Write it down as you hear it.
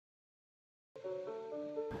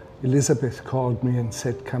Elizabeth called me and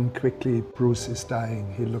said, "Come quickly, Bruce is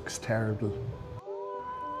dying, he looks terrible.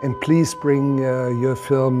 And please bring your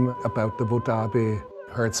film about the Wodabe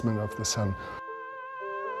herdsman of the sun."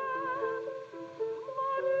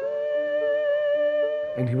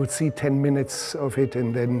 And he would see 10 minutes of it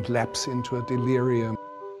and then lapse into a delirium.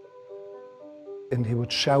 And he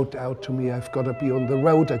would shout out to me, "I've got to be on the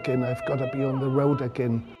road again, I've got to be on the road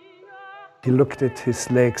again." He looked at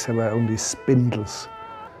his legs, there were only spindles.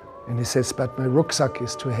 And he says, "But my rucksack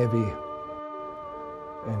is too heavy."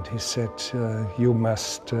 And he said, "You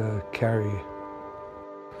must carry."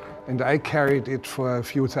 And I carried it for a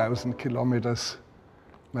few thousand kilometers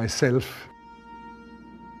myself.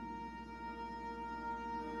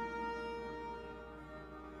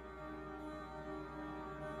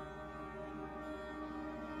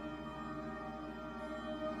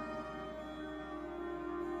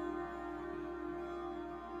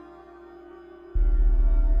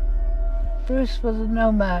 Bruce was a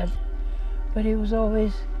nomad, but he was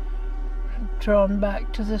always drawn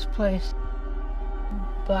back to this place,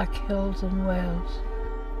 Black Hills in Wales.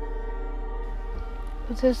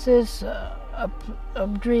 But this is a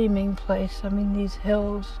dreaming place. I mean, these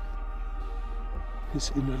hills.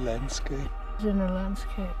 His inner landscape. His inner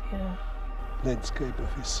landscape, yeah. Landscape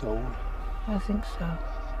of his soul. I think so.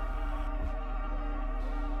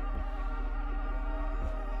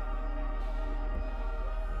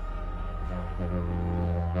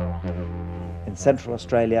 In Central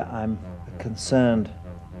Australia, I'm concerned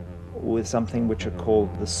with something which are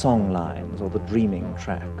called the song lines or the dreaming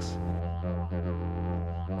tracks.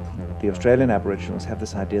 The Australian Aboriginals have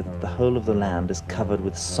this idea that the whole of the land is covered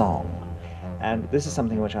with song. And this is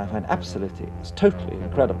something which I find absolutely, it's totally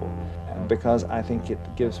incredible, because I think it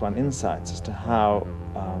gives one insights as to how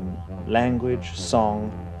language,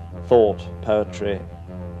 song, thought, poetry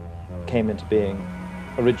came into being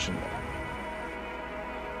originally.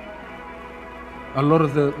 A lot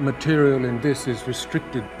of the material in this is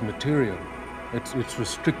restricted material. It's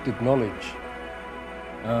restricted knowledge.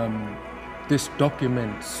 This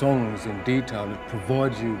documents songs in detail. It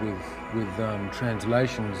provides you with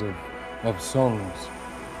translations of songs.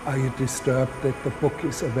 Are you disturbed that the book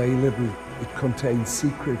is available? It contains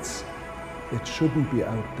secrets that shouldn't be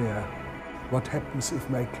out there. What happens if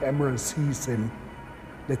my camera sees them,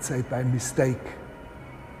 let's say by mistake?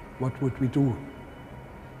 What would we do?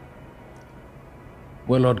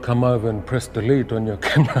 Well, I'd come over and press delete on your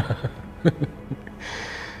camera.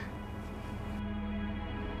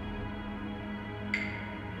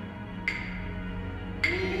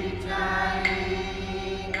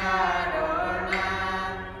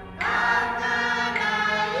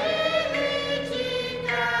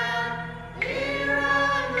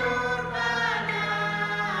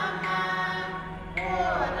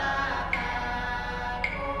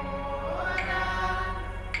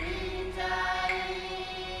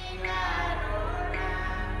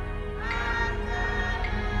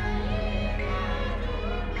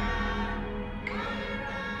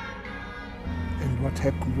 What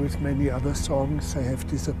happened with many other songs? They have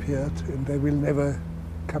disappeared and they will never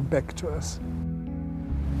come back to us.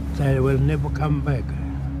 They will never come back.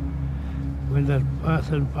 When that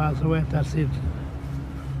person passes away, that's it.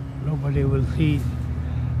 Nobody will see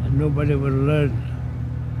and nobody will learn.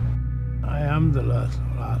 I am the last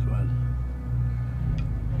one.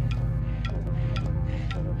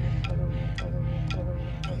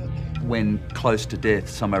 When close to death,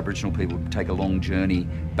 some Aboriginal people take a long journey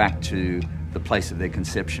back to the place of their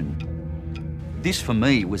conception. This, for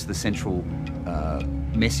me, was the central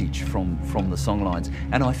message from the songlines,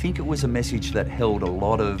 and I think it was a message that held a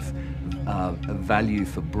lot of value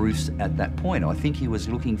for Bruce at that point. I think he was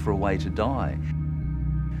looking for a way to die.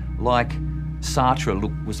 Like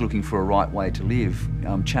Sartre was looking for a right way to live,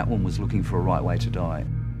 Chatwin was looking for a right way to die.